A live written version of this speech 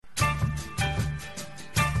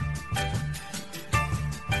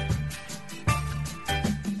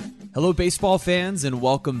Hello, baseball fans, and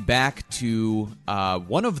welcome back to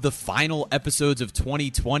one of the final episodes of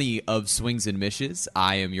 2020 of Swings and Mishes.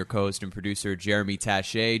 I am your co-host and producer, Jeremy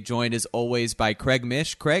Taché, joined as always by Craig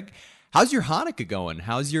Mish. Craig, how's your Hanukkah going?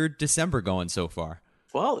 How's your December going so far?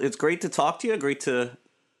 Well, it's great to talk to you. Great to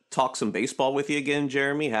talk some baseball with you again,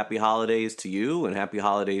 Jeremy. Happy holidays to you, and happy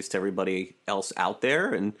holidays to everybody else out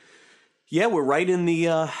there. And yeah, we're right in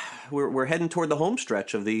the we're heading toward the home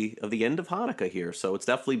stretch of the end of Hanukkah here. So it's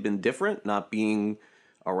definitely been different not being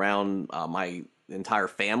around my entire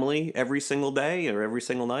family every single day or every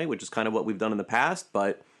single night, which is kind of what we've done in the past.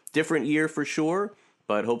 But different year for sure.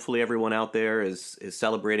 But hopefully everyone out there is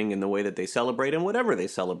celebrating in the way that they celebrate and whatever they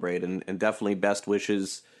celebrate. And definitely best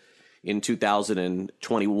wishes in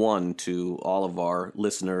 2021 to all of our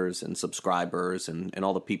listeners and subscribers and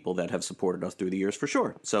all the people that have supported us through the years for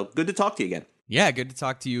sure. So good to talk to you again. Yeah, good to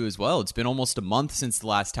talk to you as well. It's been almost a month since the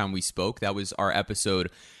last time we spoke. That was our episode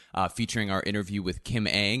featuring our interview with Kim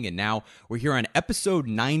Ng, and now we're here on episode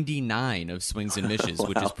 99 of Swings and Mishes, Wow.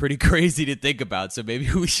 Which is pretty crazy to think about. So maybe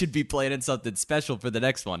we should be planning something special for the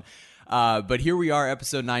next one. But here we are,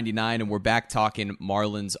 episode 99, and we're back talking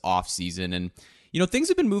Marlins offseason. And you know, things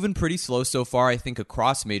have been moving pretty slow so far, I think,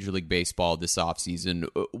 across Major League Baseball this offseason.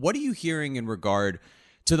 What are you hearing in regard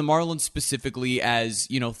to the Marlins specifically as,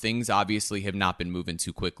 you know, things obviously have not been moving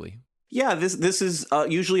too quickly? Yeah, this is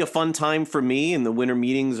usually a fun time for me, and the winter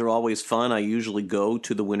meetings are always fun. I usually go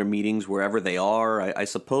to the winter meetings wherever they are. I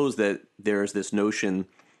suppose that there's this notion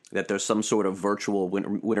that there's some sort of virtual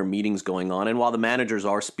winter meetings going on, and while the managers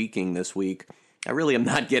are speaking this week, I really am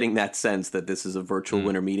not getting that sense that this is a virtual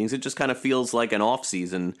winter meetings. It just kind of feels like an off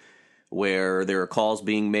season where there are calls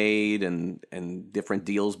being made and different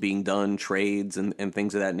deals being done, trades and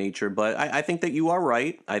things of that nature. But I think that you are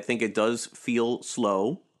right. I think it does feel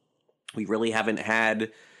slow. We really haven't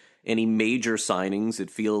had any major signings. It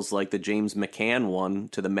feels like the James McCann one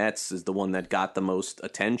to the Mets is the one that got the most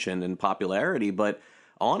attention and popularity. But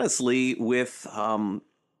honestly, with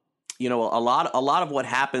you know, a lot of what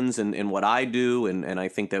happens and what I do, and I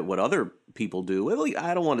think that what other people do, well,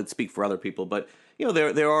 I don't want to speak for other people, but, you know,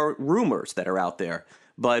 there are rumors that are out there.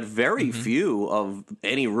 But very few of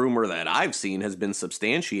any rumor that I've seen has been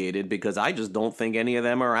substantiated because I just don't think any of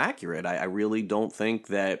them are accurate. I really don't think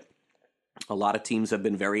that a lot of teams have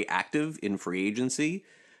been very active in free agency.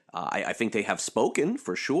 I think they have spoken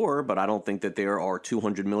for sure, but I don't think that there are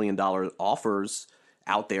 $200 million offers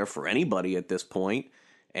out there for anybody at this point.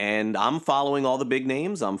 And I'm following all the big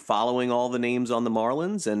names. I'm following all the names on the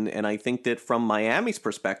Marlins. And I think that from Miami's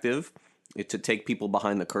perspective, to take people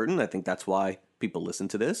behind the curtain, I think that's why people listen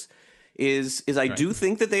to this, is I do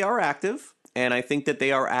think that they are active. And I think that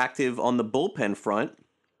they are active on the bullpen front.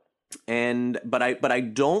 But I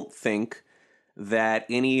don't think that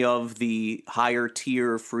any of the higher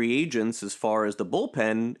tier free agents, as far as the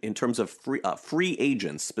bullpen, in terms of free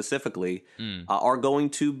agents specifically, are going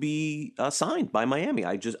to be signed by Miami.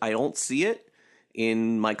 I don't see it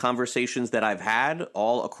in my conversations that I've had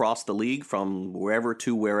all across the league, from wherever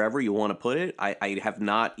to wherever you want to put it. I have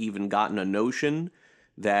not even gotten a notion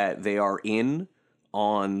that they are in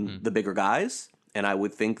on the bigger guys. And I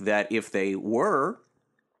would think that if they were,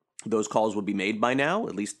 those calls would be made by now.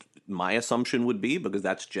 At least my assumption would be, because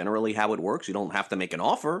that's generally how it works. You don't have to make an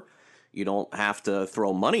offer. You don't have to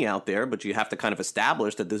throw money out there, but you have to kind of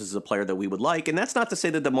establish that this is a player that we would like. And that's not to say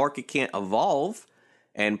that the market can't evolve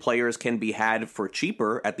and players can be had for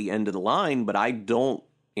cheaper at the end of the line, but I don't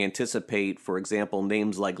anticipate, for example,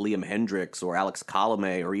 names like Liam Hendricks or Alex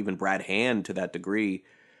Colomé or even Brad Hand to that degree.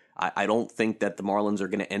 I don't think that the Marlins are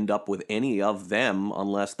going to end up with any of them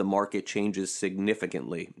unless the market changes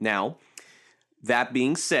significantly. Now, that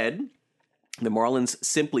being said, the Marlins,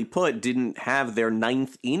 simply put, didn't have their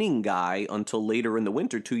ninth inning guy until later in the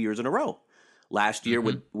winter, 2 years in a row. Last year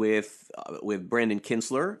with Brandon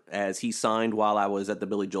Kintzler, as he signed while I was at the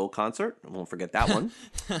Billy Joel concert. I won't forget that one.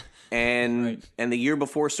 And the year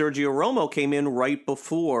before, Sergio Romo came in right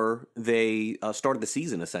before they started the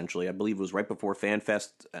season, essentially. I believe it was right before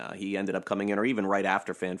FanFest. He ended up coming in, or even right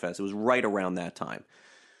after FanFest. It was right around that time.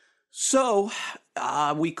 So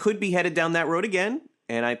we could be headed down that road again,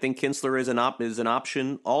 and I think Kintzler is an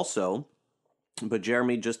option also. But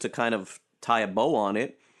Jeremy, just to kind of tie a bow on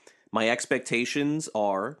it, my expectations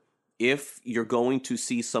are, if you're going to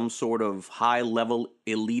see some sort of high-level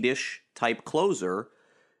elite-ish type closer,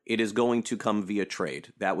 it is going to come via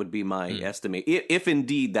trade. That would be my estimate, if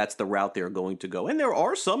indeed that's the route they're going to go. And there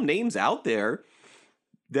are some names out there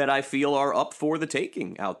that I feel are up for the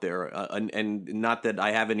taking out there. And not that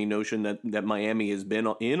I have any notion that Miami has been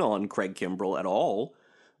in on Craig Kimbrell at all,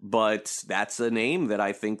 but that's a name that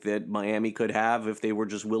I think that Miami could have if they were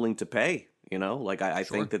just willing to pay. Like I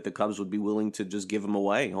Sure. think that the Cubs would be willing to just give him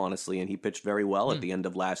away, honestly. And he pitched very well at the end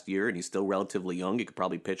of last year, and he's still relatively young. He could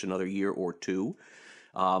probably pitch another year or two.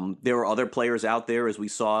 There are other players out there, as we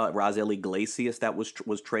saw, Raisel Iglesias that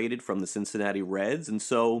was traded from the Cincinnati Reds, and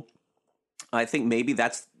so I think maybe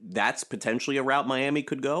that's potentially a route Miami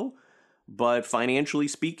could go. But financially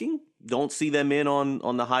speaking, don't see them in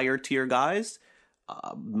on the higher tier guys.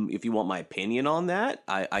 If you want my opinion on that,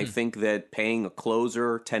 I think that paying a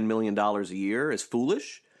closer $10 million a year is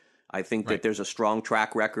foolish. I think that there's a strong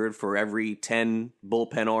track record for every 10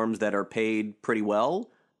 bullpen arms that are paid pretty well.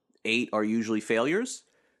 8 are usually failures.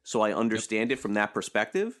 So I understand it from that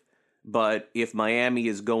perspective. But if Miami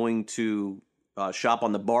is going to shop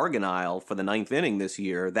on the bargain aisle for the 9th inning this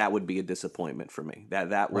year, that would be a disappointment for me.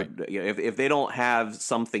 That would, if they don't have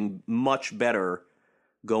something much better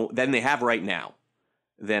than they have right now,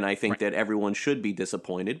 then I think that everyone should be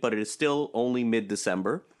disappointed. But it is still only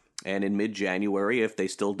mid-December. And in mid-January, if they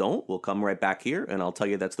still don't, we'll come right back here, and I'll tell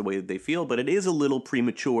you that's the way that they feel. But it is a little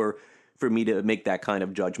premature for me to make that kind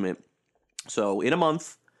of judgment. So in a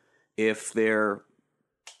month, if their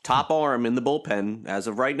top arm in the bullpen, as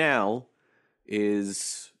of right now,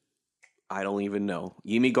 is, I don't even know,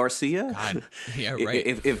 Yimi Garcia? God. Yeah, right.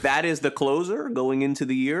 If that is the closer going into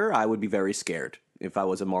the year, I would be very scared. If I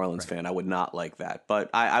was a Marlins fan, I would not like that.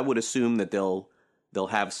 But I would assume that they'll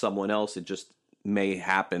have someone else. It just may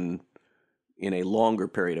happen in a longer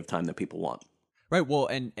period of time than people want. Right. Well,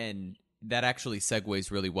 and that actually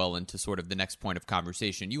segues really well into sort of the next point of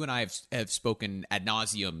conversation. You and I have spoken ad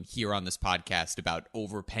nauseum here on this podcast about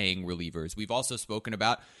overpaying relievers. We've also spoken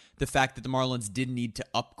about the fact that the Marlins did need to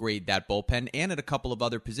upgrade that bullpen and at a couple of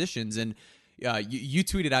other positions. And you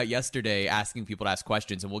tweeted out yesterday asking people to ask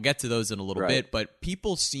questions, and we'll get to those in a little bit. But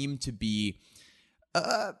people seem to be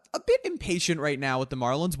a bit impatient right now with the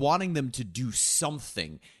Marlins, wanting them to do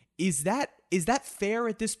something. Is that fair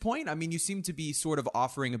at this point? I mean, you seem to be sort of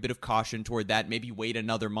offering a bit of caution toward that. Maybe wait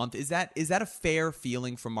another month. Is that a fair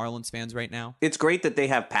feeling from Marlins fans right now? It's great that they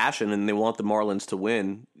have passion and they want the Marlins to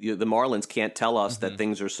win. The Marlins can't tell us that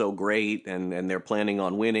things are so great and they're planning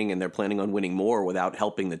on winning and they're planning on winning more without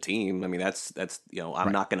helping the team. I mean, that's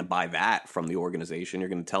I'm not going to buy that from the organization. You're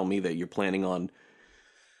going to tell me that you're planning on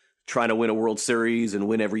trying to win a World Series and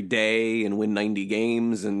win every day and win 90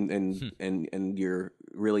 games and you're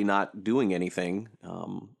really not doing anything.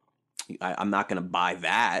 I'm not going to buy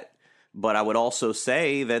that. But I would also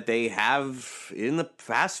say that they have, in the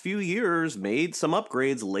past few years, made some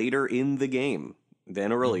upgrades later in the game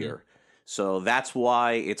than earlier. So that's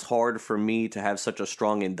why it's hard for me to have such a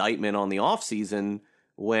strong indictment on the offseason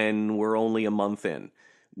when we're only a month in.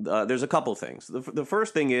 There's a couple things. The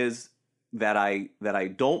first thing is that I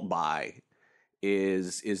don't buy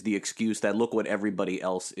is the excuse that look what everybody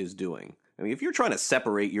else is doing. I mean, if you're trying to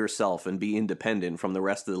separate yourself and be independent from the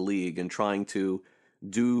rest of the league and trying to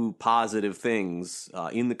do positive things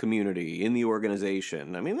in the community, in the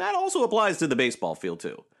organization, I mean, that also applies to the baseball field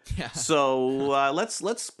too. Yeah. So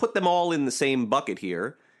let's put them all in the same bucket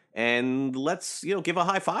here, and let's give a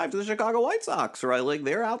high five to the Chicago White Sox, right? Like,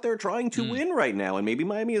 they're out there trying to win right now, and maybe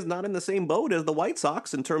Miami is not in the same boat as the White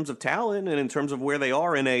Sox in terms of talent and in terms of where they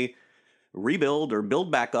are in a rebuild or build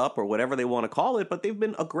back up or whatever they want to call it, but they've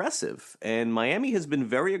been aggressive. And Miami has been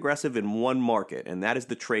very aggressive in one market, and that is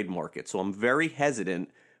the trade market. So I'm very hesitant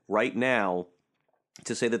right now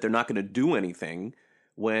to say that they're not going to do anything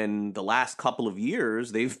when the last couple of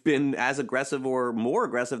years they've been as aggressive or more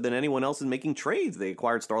aggressive than anyone else in making trades. They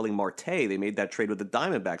acquired Starling Marte. They made that trade with the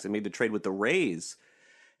Diamondbacks. They made the trade with the Rays.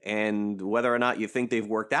 And whether or not you think they've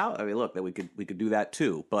worked out, I mean, look, we could do that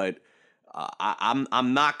too. But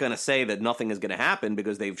I'm not going to say that nothing is going to happen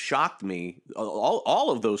because they've shocked me. All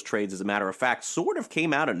of those trades, as a matter of fact, sort of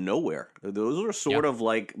came out of nowhere. Those are sort of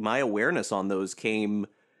like, my awareness on those came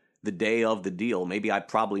the day of the deal. Maybe I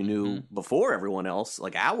probably knew before everyone else,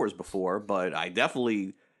 like hours before, but I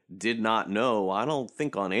definitely did not know. I don't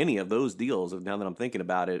think on any of those deals, now that I'm thinking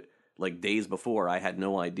about it, like days before, I had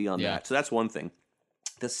no idea on that. So that's one thing.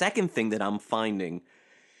 The second thing that I'm finding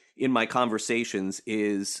in my conversations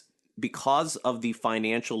is, because of the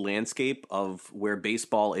financial landscape of where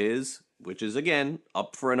baseball is, which is, again,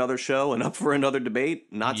 up for another show and up for another debate,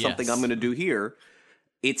 not something I'm going to do here,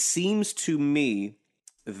 it seems to me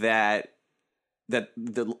that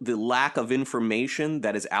the lack of information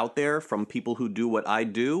that is out there from people who do what I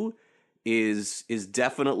do is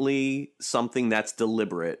definitely something that's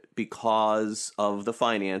deliberate because of the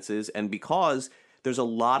finances and because there's a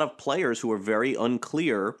lot of players who are very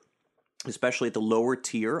unclear, especially at the lower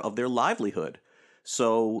tier, of their livelihood.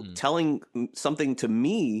 So telling something to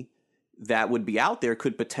me that would be out there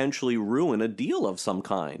could potentially ruin a deal of some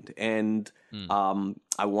kind. And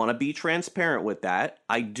I want to be transparent with that.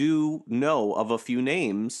 I do know of a few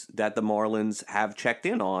names that the Marlins have checked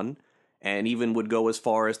in on and even would go as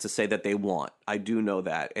far as to say that they want. I do know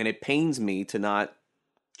that. And it pains me to not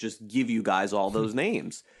just give you guys all those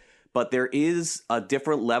names. But there is a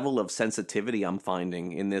different level of sensitivity I'm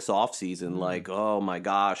finding in this offseason. Like, oh my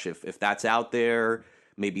gosh, if that's out there,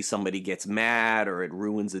 maybe somebody gets mad or it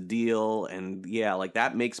ruins a deal. And yeah, like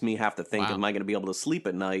that makes me have to think, am I going to be able to sleep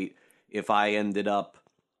at night if I ended up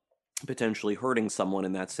potentially hurting someone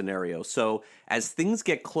in that scenario? So as things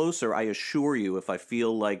get closer, I assure you, if I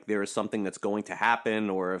feel like there is something that's going to happen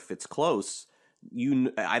or if it's close,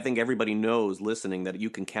 I think everybody knows listening that you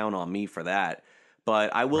can count on me for that.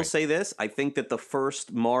 But I will say this. I think that the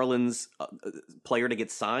first Marlins player to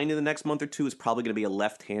get signed in the next month or two is probably going to be a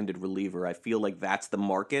left-handed reliever. I feel like that's the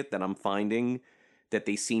market that I'm finding that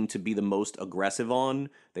they seem to be the most aggressive on.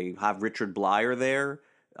 They have Richard Blyer there.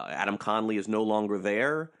 Adam Conley is no longer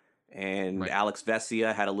there. And Alex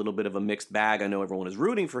Vesia had a little bit of a mixed bag. I know everyone is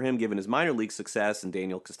rooting for him given his minor league success, and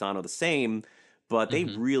Daniel Castano the same. But they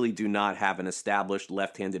really do not have an established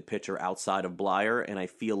left-handed pitcher outside of Blyer. And I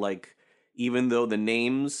feel like even though the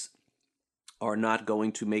names are not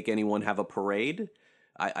going to make anyone have a parade,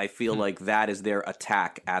 I feel like that is their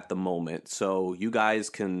attack at the moment. So you guys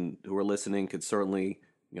who are listening, could certainly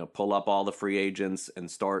pull up all the free agents and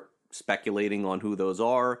start speculating on who those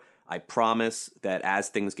are. I promise that as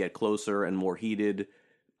things get closer and more heated,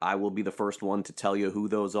 I will be the first one to tell you who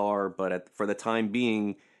those are. But for the time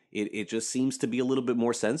being, it just seems to be a little bit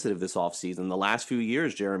more sensitive this offseason. The last few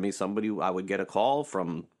years, Jeremy, I would get a call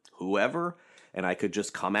from whoever, and I could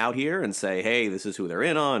just come out here and say, hey, this is who they're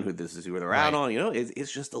in on, this is who they're out on.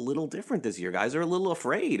 It's just a little different this year. Guys are a little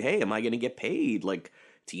afraid. Hey, am I going to get paid? Like,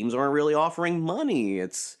 teams aren't really offering money.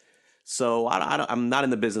 So I'm not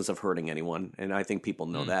in the business of hurting anyone, and I think people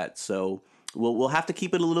know that. So we'll have to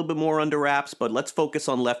keep it a little bit more under wraps, but let's focus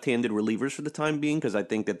on left-handed relievers for the time being, because I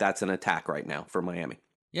think that that's an attack right now for Miami.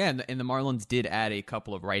 Yeah, and the Marlins did add a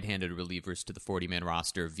couple of right-handed relievers to the 40-man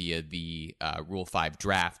roster via the Rule 5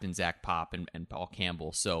 draft, and Zach Pop and Paul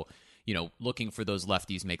Campbell. So, looking for those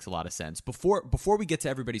lefties makes a lot of sense. Before we get to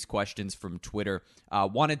everybody's questions from Twitter,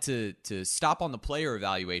 wanted to stop on the player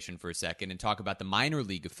evaluation for a second and talk about the minor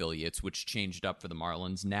league affiliates, which changed up for the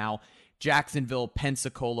Marlins. Now, Jacksonville,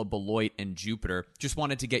 Pensacola, Beloit, and Jupiter. Just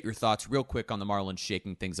wanted to get your thoughts real quick on the Marlins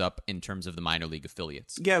shaking things up in terms of the minor league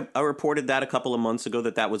affiliates. Yeah, I reported that a couple of months ago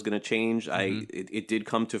that was going to change. It did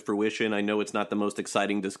come to fruition. I know it's not the most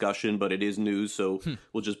exciting discussion, but it is news, so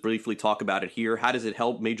we'll just briefly talk about it here. How does it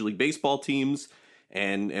help Major League Baseball teams,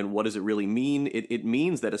 and what does it really mean? It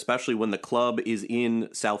means that especially when the club is in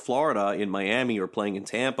South Florida, in Miami, or playing in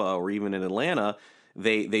Tampa, or even in Atlanta,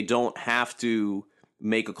 they don't have to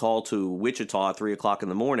make a call to Wichita at 3 o'clock in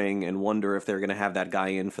the morning and wonder if they're going to have that guy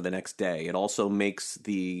in for the next day. It also makes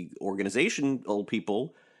the organizational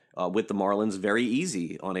people with the Marlins very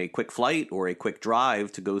easy on a quick flight or a quick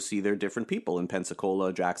drive to go see their different people in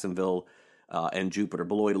Pensacola, Jacksonville, and Jupiter.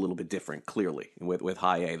 Beloit a little bit different, clearly. With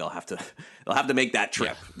High A, they'll have to make that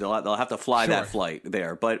trip. Yeah. They'll have to fly that flight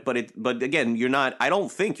there. But again, you're not. I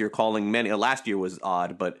don't think you're calling many. Last year was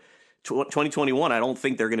odd, but 2021, I don't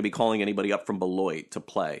think they're going to be calling anybody up from Beloit to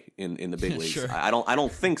play in the big leagues. Sure. I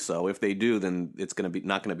don't think so. If they do, then it's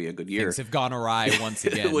not going to be a good year. Things have gone awry once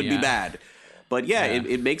again. It would be bad. But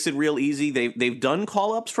it makes it real easy. They've done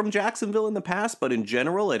call ups from Jacksonville in the past, but in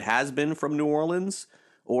general, it has been from New Orleans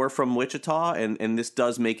or from Wichita, and this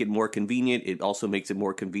does make it more convenient. It also makes it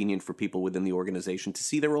more convenient for people within the organization to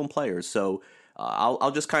see their own players. So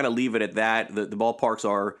I'll just kind of leave it at that. The ballparks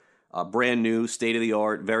are brand new, state of the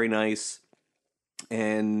art, very nice,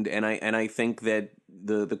 and I think that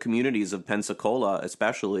the communities of Pensacola,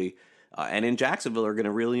 especially, and in Jacksonville, are going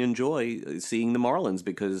to really enjoy seeing the Marlins,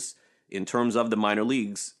 because in terms of the minor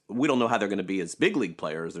leagues, we don't know how they're going to be as big league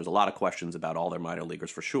players. There's a lot of questions about all their minor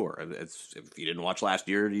leaguers for sure. If you didn't watch last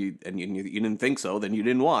year and you didn't think so, then you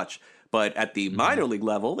didn't watch. But at the minor league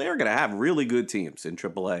level, they're going to have really good teams in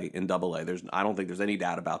AAA and AA. I don't think there's any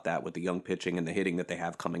doubt about that with the young pitching and the hitting that they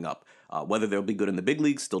have coming up. Whether they'll be good in the big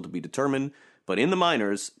leagues, still to be determined. But in the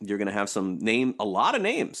minors, you're going to have a lot of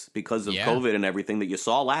names because of COVID and everything that you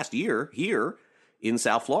saw last year here in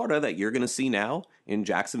South Florida that you're going to see now in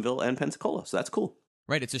Jacksonville and Pensacola. So that's cool.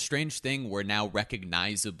 Right. It's a strange thing. We're now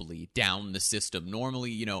recognizably down the system.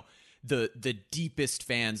 Normally, the deepest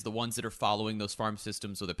fans, the ones that are following those farm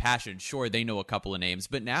systems with a passion, sure, they know a couple of names,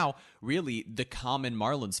 but now really the common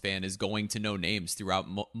Marlins fan is going to know names throughout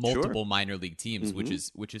multiple minor league teams,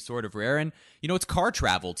 which is sort of rare. And it's car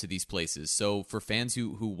travel to these places. So for fans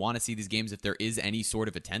who want to see these games, if there is any sort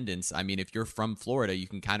of attendance, I mean, if you're from Florida, you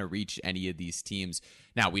can kind of reach any of these teams.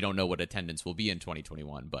 Now, we don't know what attendance will be in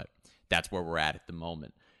 2021, but that's where we're at the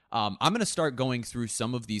moment. I'm going to start going through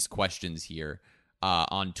some of these questions here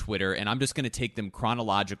on Twitter, and I'm just going to take them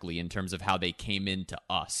chronologically in terms of how they came in to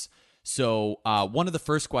us. So one of the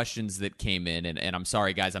first questions that came in, and I'm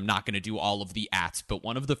sorry, guys, I'm not going to do all of the ats, but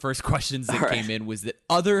one of the first questions that came in was that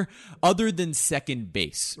other than second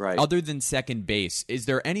base, is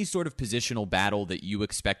there any sort of positional battle that you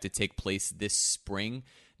expect to take place this spring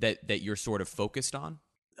that you're sort of focused on?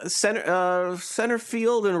 Center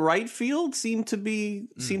field and right field seem to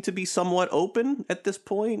be somewhat open at this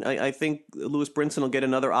point. I think Lewis Brinson will get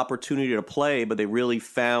another opportunity to play, but they really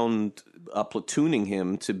found platooning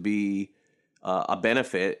him to be a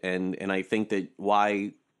benefit, and I think that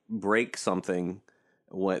why break something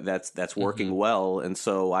that's working well, and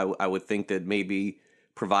so I would think that maybe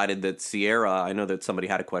provided that Sierra, I know that somebody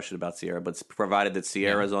had a question about Sierra, but provided that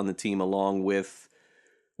Sierra's on the team along with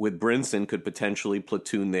Brinson could potentially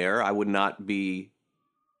platoon there. I would not be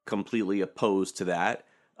completely opposed to that.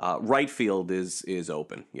 Right field is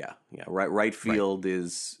open. Yeah. Right field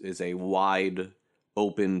is a wide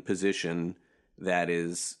open position that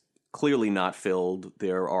is clearly not filled.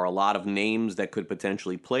 There are a lot of names that could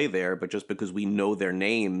potentially play there, but just because we know their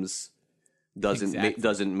names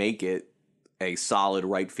doesn't make it a solid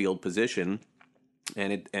right field position.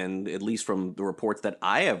 And at least from the reports that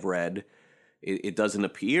I have read, it doesn't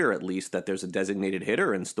appear, at least, that there's a designated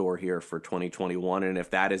hitter in store here for 2021. And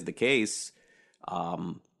if that is the case,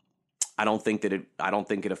 I don't think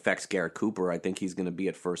it affects Garrett Cooper. I think he's going to be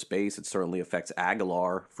at first base. It certainly affects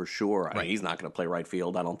Aguilar for sure. Right. I mean, he's not going to play right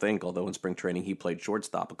field, I don't think, although in spring training he played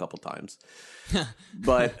shortstop a couple times.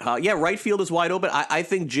 But right field is wide open. I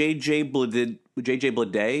think JJ Bleday,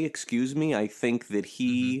 I think that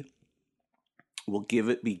he will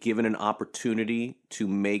be given an opportunity to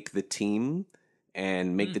make the team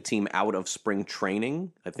and make the team out of spring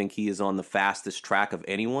training. I think he is on the fastest track of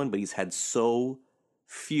anyone, but he's had so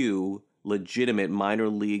few legitimate minor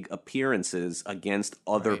league appearances against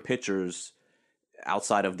other pitchers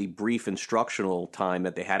outside of the brief instructional time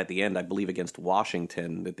that they had at the end, I believe against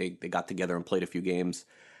Washington, that they got together and played a few games.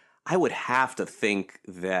 I would have to think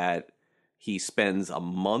that he spends a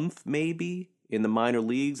month maybe in the minor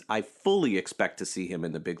leagues. I fully expect to see him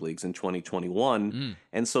in the big leagues in 2021.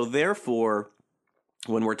 And so therefore,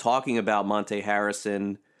 when we're talking about Monte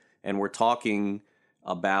Harrison and we're talking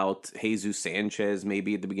about Jesus Sanchez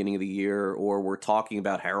maybe at the beginning of the year, or we're talking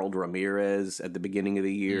about Harold Ramirez at the beginning of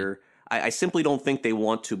the year, I simply don't think they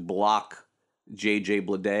want to block JJ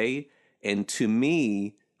Bleday. And to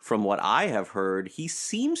me, from what I have heard, he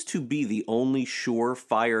seems to be the only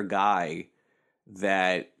surefire guy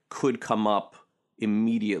that could come up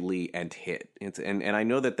immediately and hit. And I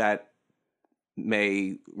know that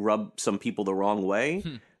may rub some people the wrong way,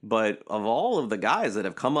 but of all of the guys that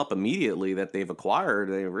have come up immediately that they've acquired,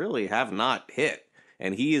 they really have not hit.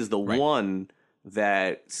 And he is the one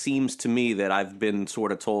that seems to me that I've been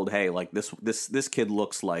sort of told, hey, like this kid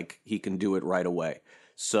looks like he can do it right away.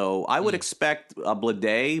 So I would expect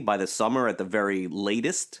Bleday by the summer at the very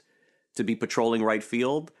latest to be patrolling right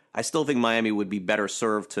field. I still think Miami would be better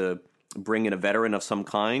served to bring in a veteran of some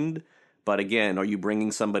kind. But again, are you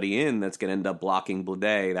bringing somebody in that's going to end up blocking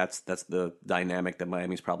Bleday? That's the dynamic that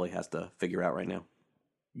Miami's probably has to figure out right now.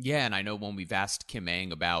 Yeah, and I know when we've asked Kim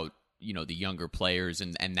Ng about the younger players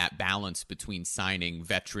and that balance between signing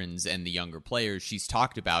veterans and the younger players, she's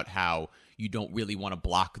talked about how you don't really want to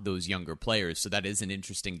block those younger players. So that is an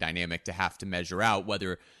interesting dynamic to have to measure out,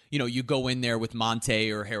 whether you go in there with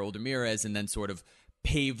Monte or Harold Ramirez and then sort of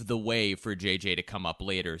pave the way for JJ to come up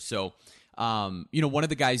later. So, one of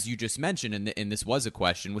the guys you just mentioned, and this was a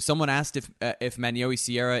question, was someone asked if Manuel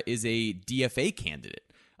Sierra is a DFA candidate.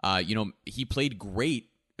 He played great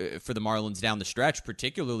for the Marlins down the stretch,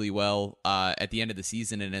 particularly well at the end of the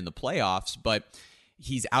season and in the playoffs, but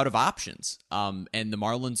he's out of options. And the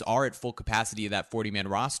Marlins are at full capacity of that 40-man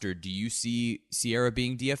roster. Do you see Sierra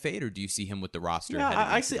being DFA'd, or do you see him with the roster? Yeah,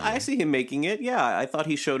 I see him making it. Yeah, I thought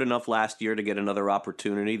he showed enough last year to get another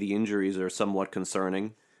opportunity. The injuries are somewhat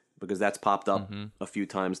concerning because that's popped up a few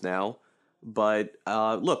times now. But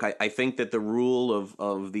look, I think that the rule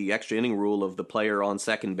of the extra inning rule of the player on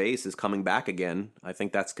second base is coming back again. I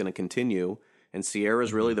think that's going to continue. And Sierra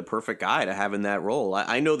is really the perfect guy to have in that role.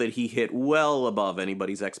 I know that he hit well above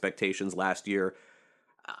anybody's expectations last year.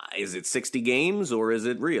 Is it 60 games or is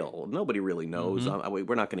it real? Nobody really knows.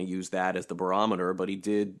 We're not going to use that as the barometer, but he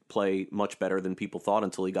did play much better than people thought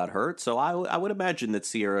until he got hurt. So I would imagine that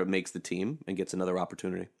Sierra makes the team and gets another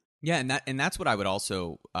opportunity. Yeah, and that's what I would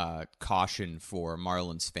also caution for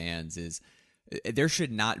Marlins fans is there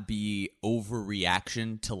should not be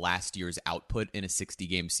overreaction to last year's output in a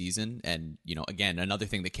 60-game season. And, again, another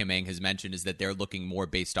thing that Kim Ng has mentioned is that they're looking more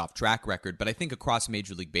based off track record. But I think across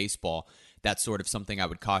Major League Baseball, that's sort of something I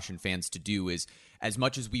would caution fans to do is, as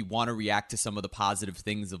much as we want to react to some of the positive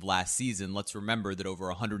things of last season, let's remember that over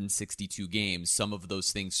 162 games, some of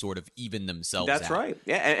those things sort of even themselves out. That's right.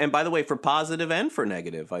 Yeah, and by the way, for positive and for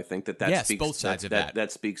negative, I think that speaks both sides of that.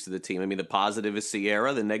 That speaks to the team. I mean, the positive is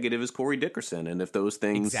Sierra, the negative is Corey Dickerson, and if those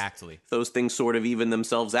things sort of even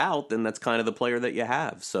themselves out, then that's kind of the player that you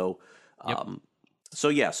have. So,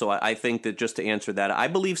 So I think that just to answer that, I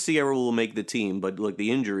believe Sierra will make the team, but look, the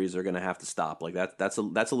injuries are going to have to stop. Like that's a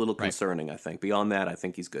little concerning. I think beyond that, I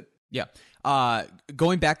think he's good. Yeah.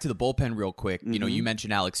 Going back to the bullpen real quick, you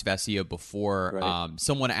mentioned Alex Vesia before. Right.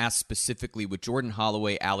 Someone asked specifically with Jordan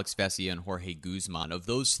Holloway, Alex Vesia, and Jorge Guzman, of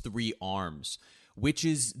those three arms, which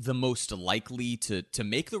is the most likely to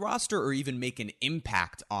make the roster or even make an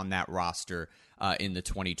impact on that roster in the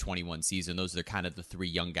 2021 season? Those are kind of the three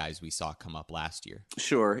young guys we saw come up last year.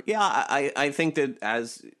 Sure. Yeah, I think that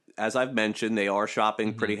as I've mentioned, they are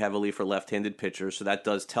shopping pretty heavily for left-handed pitchers. So that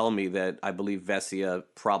does tell me that I believe Vesia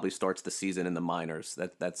probably starts the season in the minors.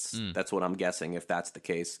 That's what I'm guessing, if that's the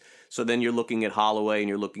case. So then you're looking at Holloway and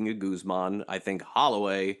you're looking at Guzman. I think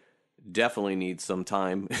Holloway definitely needs some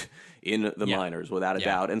time in the minors, without a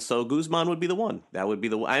doubt. And so Guzman would be the one. That would be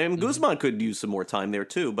the one. I mean, Guzman could use some more time there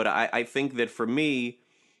too. But I think that for me,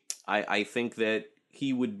 I think that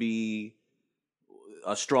he would be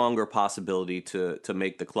a stronger possibility to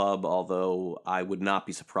make the club, although I would not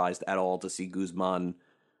be surprised at all to see Guzman,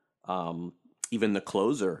 even the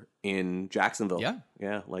closer in Jacksonville.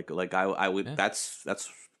 Yeah. Like I would, that's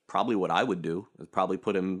probably what I would do, is probably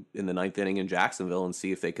put him in the ninth inning in Jacksonville and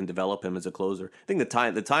see if they can develop him as a closer. I think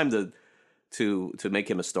the time to make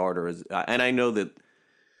him a starter is, and I know that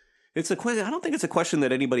it's a question. I don't think it's a question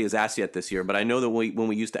that anybody has asked yet this year, but I know that when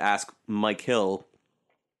we used to ask Mike Hill,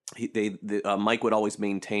 Mike would always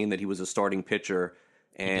maintain that he was a starting pitcher,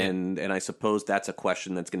 and I suppose that's a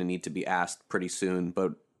question that's going to need to be asked pretty soon.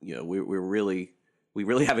 But we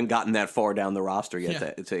really haven't gotten that far down the roster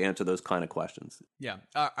yet to answer those kind of questions. Yeah.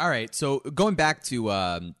 All right. So going back to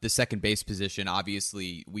the second base position,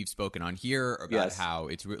 obviously we've spoken on here about how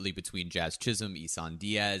it's really between Jazz Chisholm, Isan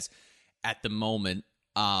Diaz at the moment.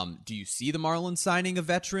 Do you see the Marlins signing a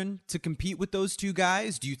veteran to compete with those two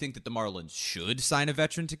guys? Do you think that the Marlins should sign a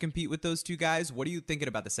veteran to compete with those two guys? What are you thinking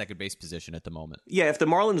about the second base position at the moment? Yeah, if the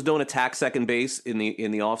Marlins don't attack second base in the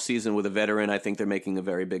offseason with a veteran, I think they're making a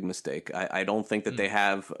very big mistake. I don't think that they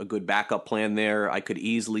have a good backup plan there. I could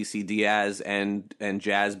easily see Diaz and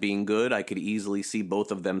Jazz being good. I could easily see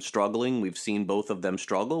both of them struggling. We've seen both of them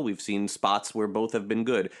struggle. We've seen spots where both have been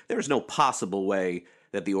good. There's no possible way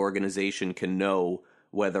that the organization can know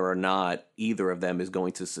whether or not either of them is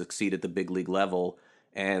going to succeed at the big league level.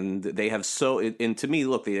 And they have and to me,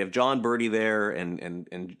 look, they have John Birdie there,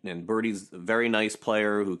 and Birdie's a very nice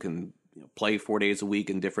player who can play 4 days a week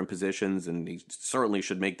in different positions, and he certainly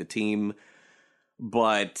should make the team.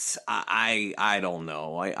 But I don't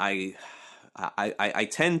know. I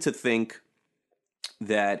tend to think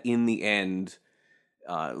that in the end,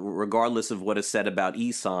 regardless of what is said about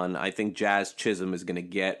Isan, I think Jazz Chisholm is going to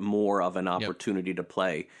get more of an opportunity to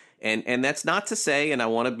play. And that's not to say, and I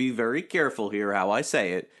want to be very careful here how I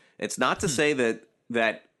say it, it's not to say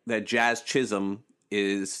that Jazz Chisholm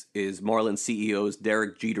is Marlins CEO's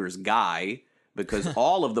Derek Jeter's guy, because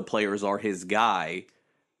all of the players are his guy.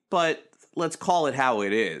 But let's call it how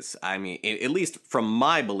it is. I mean, at least from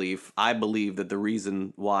my belief, I believe that the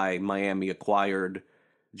reason why Miami acquired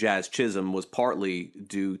Jazz Chisholm was partly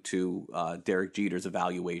due to Derek Jeter's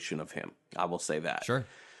evaluation of him. I will say that. Sure.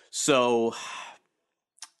 So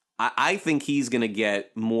I think he's going to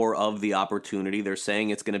get more of the opportunity. They're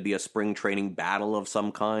saying it's going to be a spring training battle of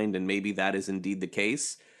some kind, and maybe that is indeed the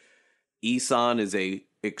case. Isan is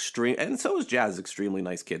and so is Jazz, extremely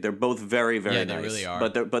nice kid. They're both very, very nice. They really are.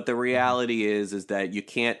 But the reality is that you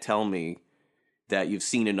can't tell me that you've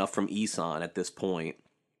seen enough from Isan at this point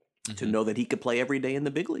to know that he could play every day in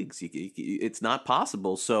the big leagues. It's not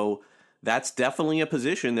possible. So that's definitely a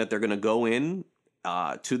position that they're going to go in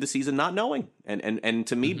to the season not knowing. And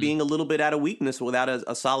to me, being a little bit out of weakness without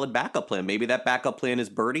a solid backup plan. Maybe that backup plan is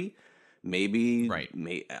Birdie. Maybe, Right.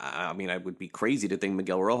 I mean, I would be crazy to think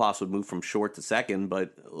Miguel Rojas would move from short to second,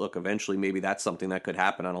 but look, eventually maybe that's something that could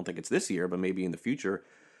happen. I don't think it's this year, but maybe in the future.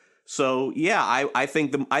 So yeah, I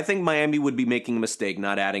think Miami would be making a mistake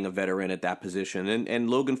not adding a veteran at that position. And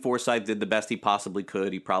Logan Forsythe did the best he possibly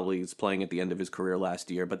could. He probably is playing at the end of his career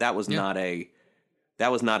last year, but that was not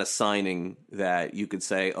a signing that you could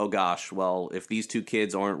say, oh gosh, well, if these two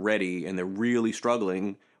kids aren't ready and they're really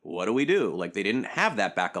struggling, what do we do? Like, they didn't have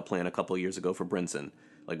that backup plan a couple of years ago for Brinson.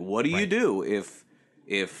 Like, what do you do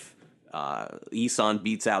if Isan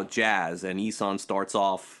beats out Jazz and Isan starts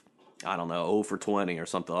off, I don't know, 0 for 20 or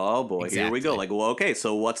something? Oh boy, Here we go. Like, well, okay,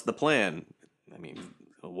 so what's the plan? I mean,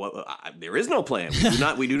 there is no plan.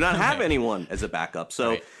 We do not have anyone as a backup. So.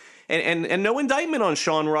 Right. And no indictment on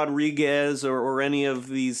Sean Rodriguez or any of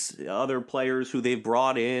these other players who they've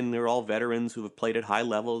brought in. They're all veterans who have played at high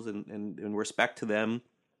levels, and respect to them.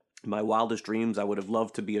 In my wildest dreams, I would have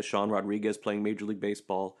loved to be a Sean Rodriguez playing Major League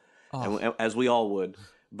Baseball, as we all would.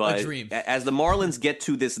 But as the Marlins get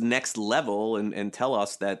to this next level and tell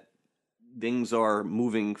us that things are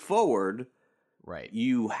moving forward, right,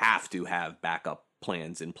 you have to have backup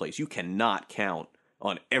plans in place. You cannot count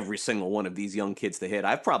on every single one of these young kids to hit.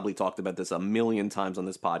 I've probably talked about this a million times on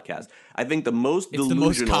this podcast. I think the most delusional...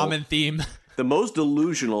 It's the most common theme. The most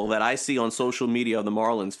delusional that I see on social media of the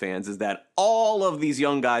Marlins fans is that all of these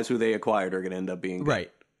young guys who they acquired are going to end up being good.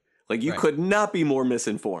 Right. Like, you could not be more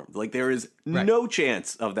misinformed. Like, there is no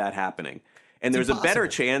chance of that happening. And there's a better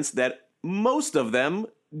chance that most of them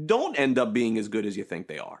don't end up being as good as you think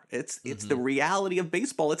they are. It's the reality of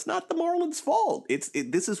baseball. It's not the Marlins' fault.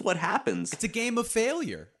 This is what happens. It's a game of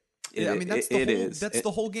failure. That's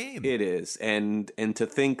the whole game. It is. And to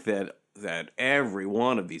think that every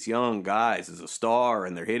one of these young guys is a star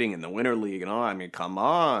and they're hitting in the Winter League and all, I mean, come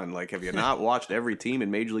on. Like, have you not watched every team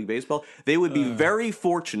in Major League Baseball? They would be very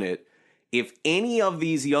fortunate if any of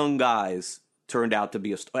these young guys turned out to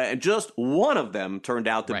be a star. And just one of them turned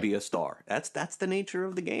out to be a star. That's the nature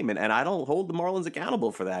of the game. And I don't hold the Marlins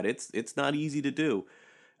accountable for that. It's not easy to do.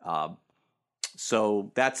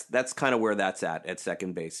 So that's kind of where that's at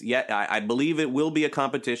second base. Yet I believe it will be a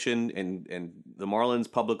competition, and the Marlins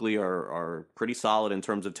publicly are pretty solid in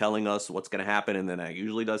terms of telling us what's going to happen, and then it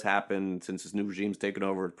usually does happen since this new regime's taken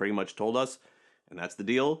over. It pretty much told us, and that's the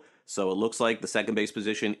deal. So it looks like the second base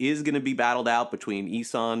position is going to be battled out between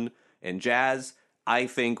Isan and Jazz. I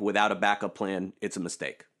think without a backup plan, it's a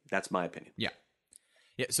mistake. That's my opinion. Yeah.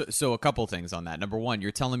 Yeah, so a couple things on that. Number one,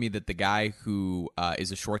 you're telling me that the guy who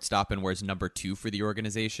is a shortstop and wears number 2 for the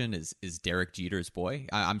organization is Derek Jeter's boy?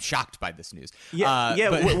 I'm shocked by this news. But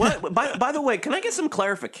by the way, can I get some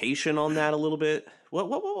clarification on that a little bit?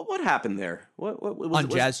 What happened there? What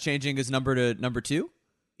Jazz changing his number to number 2?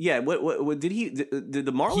 Yeah, what did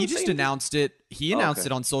the Marlins? He just announced it. He announced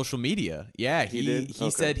it on social media. Yeah,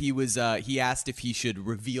 he said he was. He asked if he should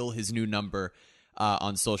reveal his new number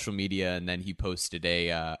on social media, and then he posted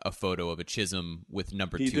a photo of a Chisholm with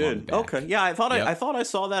number 2 on the back. Okay, yeah, I thought I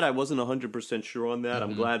saw that. I wasn't 100% sure on that.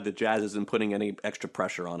 I'm glad that Jazz isn't putting any extra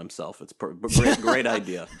pressure on himself. It's great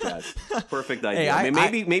idea, Jazz. Perfect idea.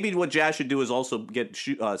 Hey, maybe what Jazz should do is also get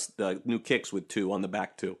new kicks with 2 on the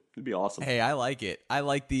back too. It'd be awesome. Hey, I like it. I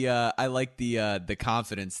like the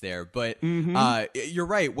confidence there. But you're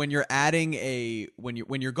right. When you're adding when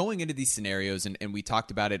you're going into these scenarios, and we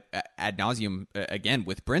talked about it ad nauseum again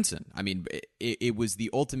with Brinson. I mean, it was the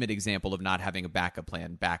ultimate example of not having a backup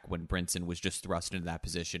plan back when Brinson was just thrust into that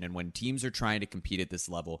position. And when teams are trying to compete at this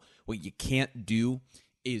level, what you can't do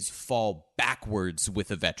is fall backwards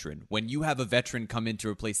with a veteran. When you have a veteran come in to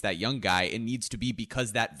replace that young guy, it needs to be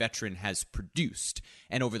because that veteran has produced.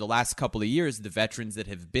 And over the last couple of years, the veterans that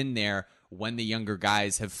have been there when the younger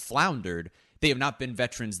guys have floundered, they have not been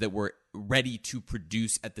veterans that were ready to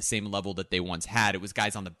produce at the same level that they once had. It was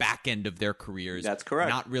guys on the back end of their careers. That's correct.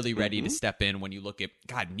 Not really ready to step in. When you look at,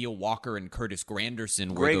 Neil Walker and Curtis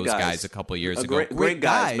Granderson were those guys a couple of years ago. Great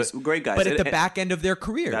guys. But at the back end of their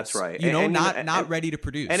careers. That's right. Not ready to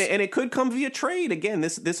produce. And it could come via trade. Again,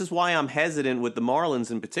 this is why I'm hesitant with the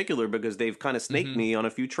Marlins in particular, because they've kind of snaked me on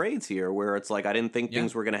a few trades here where it's like I didn't think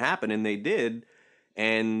things were going to happen, and they did.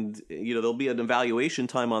 And, there'll be an evaluation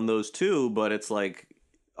time on those too, but it's like,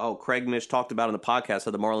 Craig Mish talked about on the podcast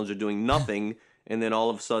how the Marlins are doing nothing, and then all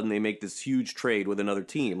of a sudden they make this huge trade with another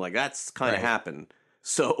team. Like, that's kind of happened.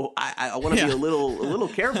 So I want to be a little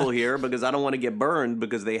careful here, because I don't want to get burned,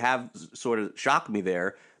 because they have sort of shocked me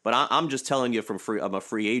there. But I'm just telling you from a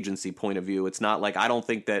free agency point of view. It's not like I don't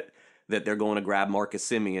think that they're going to grab Marcus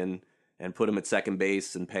Semien and put him at second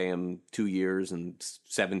base and pay him 2 years and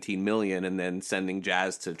 $17 million, and then sending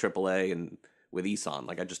Jazz to AAA and with Isan.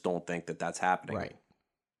 Like, I just don't think that that's happening. Right.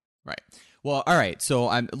 Right. Well, all right. So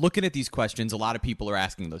I'm looking at these questions. A lot of people are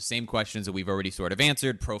asking those same questions that we've already sort of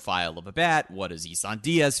answered. Profile of a bat. What does Isan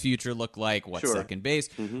Diaz's future look like? What's Sure. second base?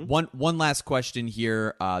 One last question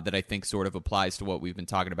here that I think sort of applies to what we've been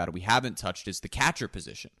talking about. We haven't touched is the catcher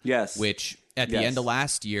position. Yes. Which at the end of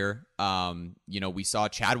last year, we saw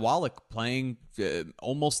Chad Wallach playing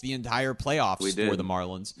almost the entire playoffs for the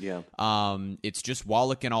Marlins. Yeah. It's just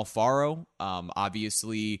Wallach and Alfaro.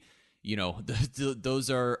 Obviously, those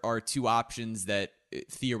are two options that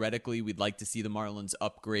theoretically we'd like to see the Marlins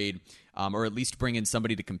upgrade, or at least bring in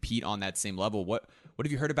somebody to compete on that same level. What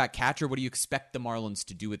have you heard about catcher? What do you expect the Marlins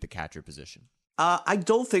to do at the catcher position? I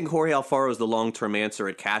don't think Jorge Alfaro is the long-term answer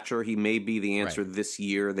at catcher. He may be the answer this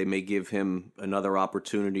year. They may give him another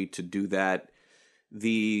opportunity to do that.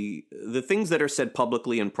 The things that are said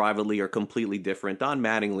publicly and privately are completely different. Don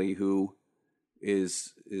Mattingly, who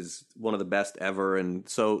is one of the best ever, and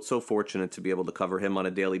so fortunate to be able to cover him on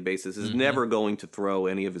a daily basis, is never going to throw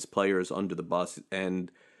any of his players under the bus.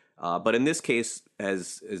 And but in this case,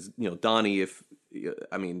 as Donnie,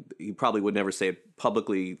 he probably would never say it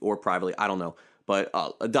publicly or privately. I don't know, but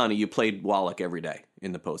Donnie, you played Wallach every day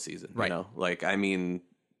in the postseason, right?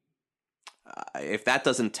 If that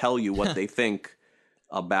doesn't tell you what they think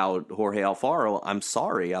about Jorge Alfaro, I'm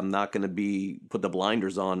sorry. I'm not going to put the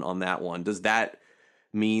blinders on that one. Does that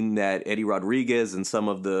mean that Eddie Rodriguez and some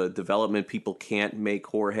of the development people can't make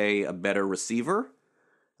Jorge a better receiver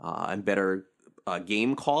and better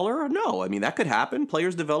game caller? No. I mean, that could happen.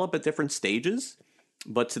 Players develop at different stages.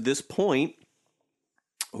 But to this point,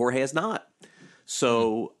 Jorge has not.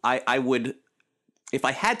 So I would, if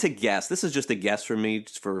I had to guess, this is just a guess for me,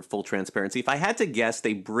 just for full transparency. If I had to guess,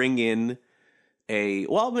 they bring in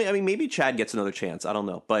maybe Chad gets another chance. I don't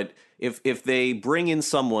know. But if they bring in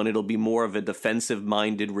someone, it'll be more of a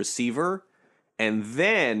defensive-minded receiver. And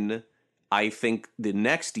then I think the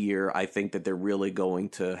next year, I think that they're really going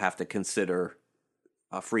to have to consider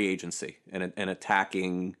free agency and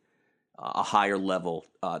attacking a higher level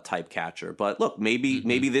type catcher. But look,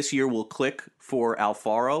 maybe this year will click for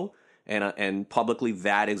Alfaro. And publicly,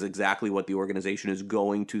 that is exactly what the organization is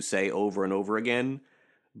going to say over and over again.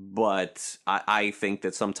 But I think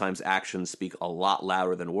that sometimes actions speak a lot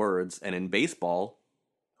louder than words. And in baseball,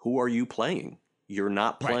 who are you playing? You're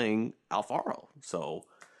not playing Alfaro. So,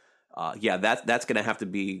 that's going to have to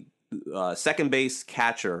be second base,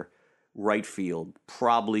 catcher, right field.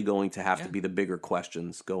 Probably going to have to be the bigger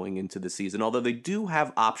questions going into the season. Although they do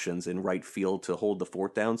have options in right field to hold the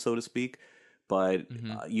fort down, so to speak. But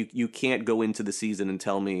you can't go into the season and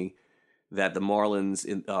tell me that the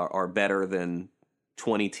Marlins are better than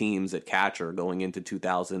 20 teams at catcher going into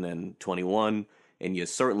 2021, and you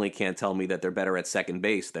certainly can't tell me that they're better at second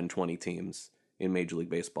base than 20 teams in Major League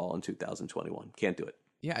Baseball in 2021. Can't do it.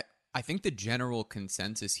 Yeah, I think the general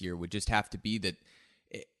consensus here would just have to be that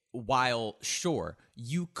while, sure,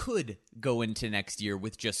 you could go into next year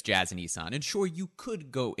with just Jazz and Isan, and sure, you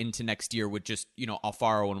could go into next year with just,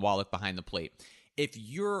 Alfaro and Wallach behind the plate. If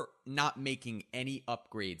you're not making any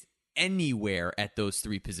upgrades anywhere at those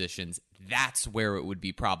three positions, that's where it would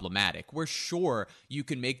be problematic. We're sure you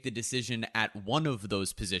can make the decision at one of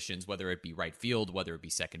those positions, whether it be right field, whether it be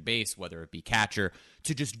second base, whether it be catcher,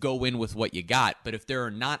 to just go in with what you got. But if there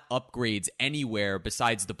are not upgrades anywhere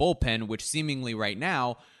besides the bullpen, which seemingly right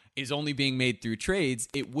now is only being made through trades,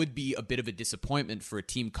 it would be a bit of a disappointment for a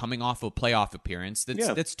team coming off a playoff appearance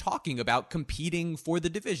that's talking about competing for the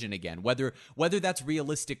division again, whether that's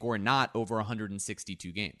realistic or not over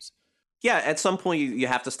 162 games. Yeah, at some point you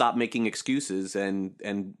have to stop making excuses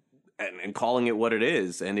and calling it what it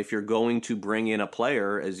is. And if you're going to bring in a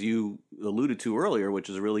player, as you alluded to earlier, which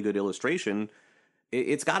is a really good illustration,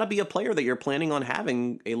 it's got to be a player that you're planning on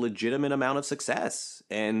having a legitimate amount of success.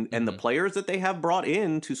 And the players that they have brought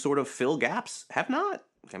in to sort of fill gaps have not.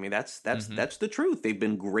 I mean, that's the truth. They've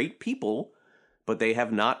been great people, but they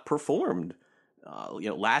have not performed.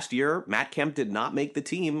 Last year, Matt Kemp did not make the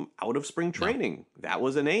team out of spring training. No. That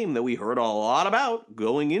was a name that we heard a lot about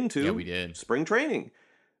going into spring training.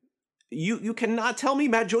 You cannot tell me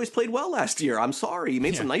Matt Joyce played well last year. I'm sorry. He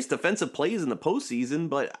made some nice defensive plays in the postseason,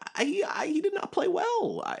 but he did not play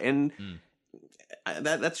well. And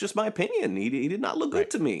that's just my opinion. He did not look good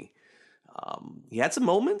to me. He had some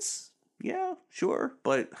moments. Yeah, sure.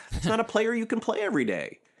 But it's not a player you can play every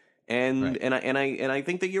day. And I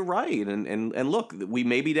think that you're right. And look, we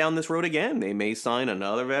may be down this road again. They may sign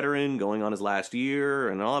another veteran going on his last year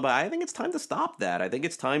and all. But I think it's time to stop that. I think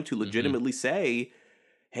it's time to legitimately say,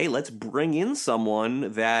 hey, let's bring in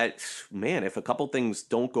someone that, man, if a couple things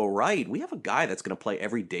don't go right, we have a guy that's going to play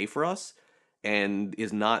every day for us. and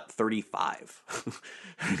is not 35.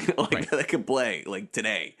 That can play like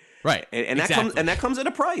today. Right. And exactly. that comes at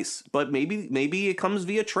a price, but maybe it comes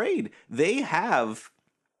via trade. They have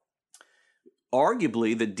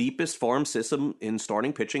arguably the deepest farm system in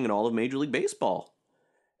starting pitching in all of Major League Baseball.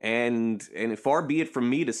 And far be it from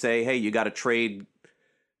me to say, hey, you got to trade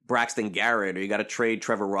Braxton Garrett or you got to trade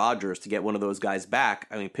Trevor Rogers to get one of those guys back.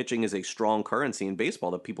 I mean, pitching is a strong currency in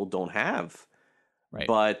baseball that people don't have. Right.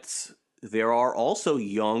 But there are also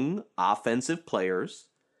young offensive players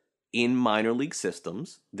in minor league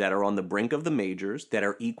systems that are on the brink of the majors that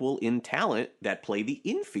are equal in talent that play the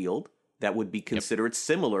infield that would be considered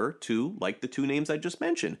similar to like the two names I just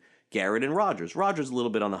mentioned, Garrett and Rogers. Rogers a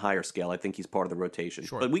little bit on the higher scale. I think he's part of the rotation.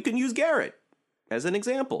 Sure. But we can use Garrett as an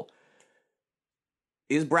example.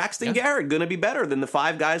 Is Braxton Garrett going to be better than the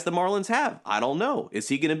 5 guys the Marlins have? I don't know. Is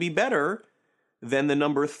he going to be better than the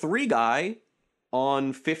number 3 guy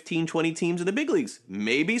on 15, 20 teams in the big leagues?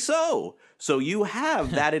 Maybe so. So you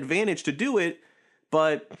have that advantage to do it.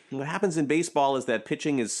 But what happens in baseball is that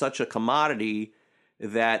pitching is such a commodity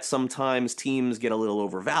that sometimes teams get a little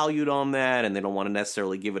overvalued on that and they don't want to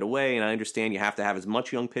necessarily give it away. And I understand you have to have as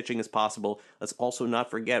much young pitching as possible. Let's also not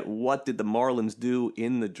forget, what did the Marlins do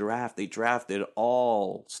in the draft? They drafted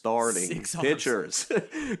all starting pitchers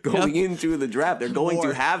going into the draft. They're going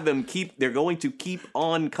to have them they're going to keep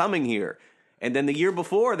on coming here. And then the year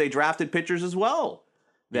before, they drafted pitchers as well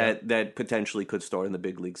that potentially could start in the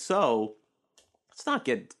big leagues. So let's not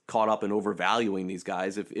get caught up in overvaluing these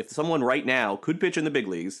guys. If someone right now could pitch in the big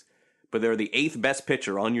leagues, but they're the 8th best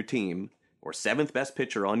pitcher on your team or 7th best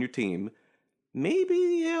pitcher on your team,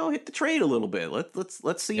 maybe hit the trade a little bit.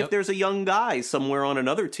 Let's see if there's a young guy somewhere on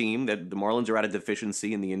another team that the Marlins are at a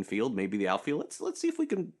deficiency in the infield, maybe the outfield. Let's see if we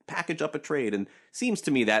can package up a trade. And seems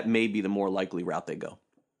to me that may be the more likely route they go.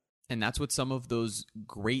 And that's what some of those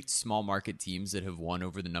great small market teams that have won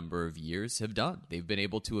over the number of years have done. They've been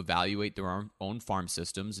able to evaluate their own farm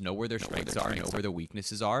systems, know where their strengths are, know where their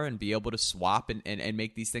weaknesses are, and be able to swap and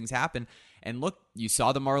make these things happen. And look, you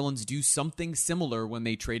saw the Marlins do something similar when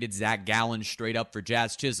they traded Zach Gallen straight up for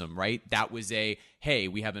Jazz Chisholm, right? That was hey,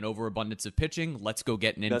 we have an overabundance of pitching, let's go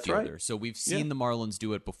get an infielder. Right. So we've seen the Marlins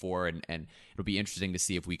do it before, and it'll be interesting to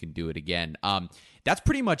see if we can do it again. That's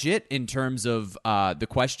pretty much it in terms of the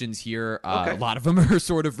questions here. A lot of them are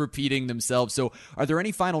sort of repeating themselves. So are there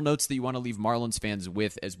any final notes that you want to leave Marlins fans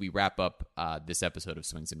with as we wrap up this episode of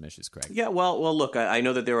Swings and Mishes, Craig? Yeah, well, look, I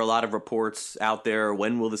know that there are a lot of reports out there.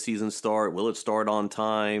 When will the season start? Will it start on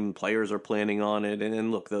time? Players are planning on it.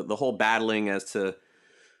 And look, the whole battling as to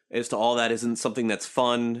all that isn't something that's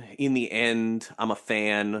fun. In the end, I'm a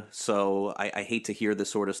fan, so I hate to hear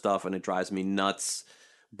this sort of stuff, and it drives me nuts.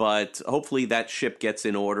 But hopefully that ship gets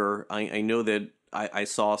in order. I know that I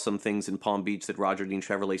saw some things in Palm Beach that Roger Dean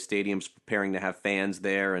Chevrolet Stadium's preparing to have fans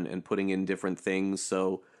there and putting in different things.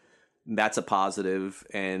 So that's a positive.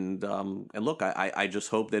 And look, I just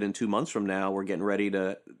hope that in 2 months from now, we're getting ready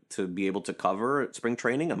to be able to cover spring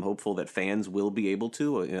training. I'm hopeful that fans will be able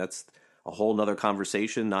to. That's a whole nother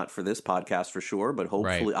conversation, not for this podcast for sure, but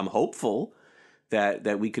hopefully I'm hopeful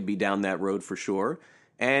that we could be down that road for sure.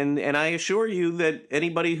 And I assure you that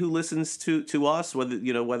anybody who listens to us,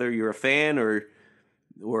 whether you're a fan or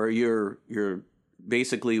you're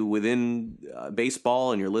basically within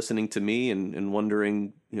baseball and you're listening to me and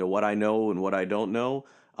wondering what I know and what I don't know,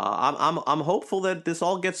 I'm hopeful that this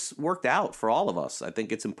all gets worked out for all of us. I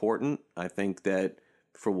think it's important. I think that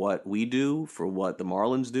for what we do, for what the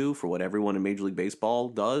Marlins do, for what everyone in Major League Baseball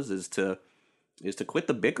does, is to quit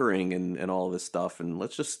the bickering and all this stuff, and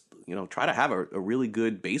let's just try to have a really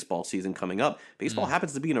good baseball season coming up. Baseball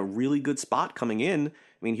happens to be in a really good spot coming in. I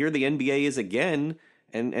mean, here the NBA is again,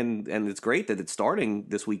 and it's great that it's starting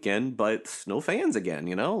this weekend, but no fans again.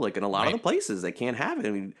 Like in a lot of the places they can't have it.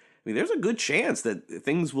 I mean, there's a good chance that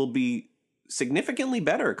things will be significantly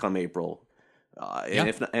better come April,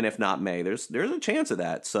 and if not May. There's a chance of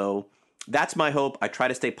that. So that's my hope. I try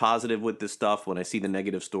to stay positive with this stuff. When I see the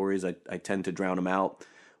negative stories, I tend to drown them out.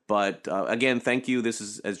 But again, thank you. This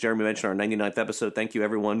is, as Jeremy mentioned, our 99th episode. Thank you,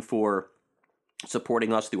 everyone, for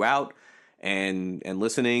supporting us throughout and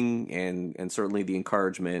listening. And certainly the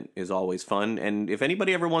encouragement is always fun. And if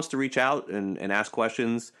anybody ever wants to reach out and ask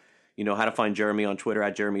questions, you know how to find Jeremy on Twitter,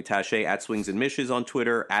 at Jeremy Taché, at Swings and Mishes on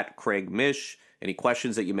Twitter, at Craig Mish. Any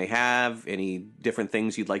questions that you may have, any different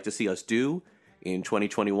things you'd like to see us do in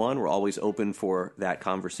 2021, we're always open for that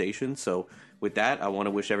conversation. So with that, I want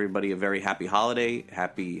to wish everybody a very happy holiday,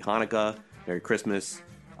 happy Hanukkah, Merry Christmas,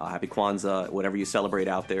 happy Kwanzaa, whatever you celebrate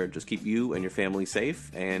out there. Just keep you and your family safe.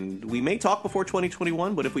 And we may talk before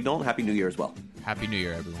 2021, but if we don't, Happy New Year as well. Happy New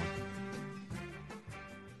Year, everyone.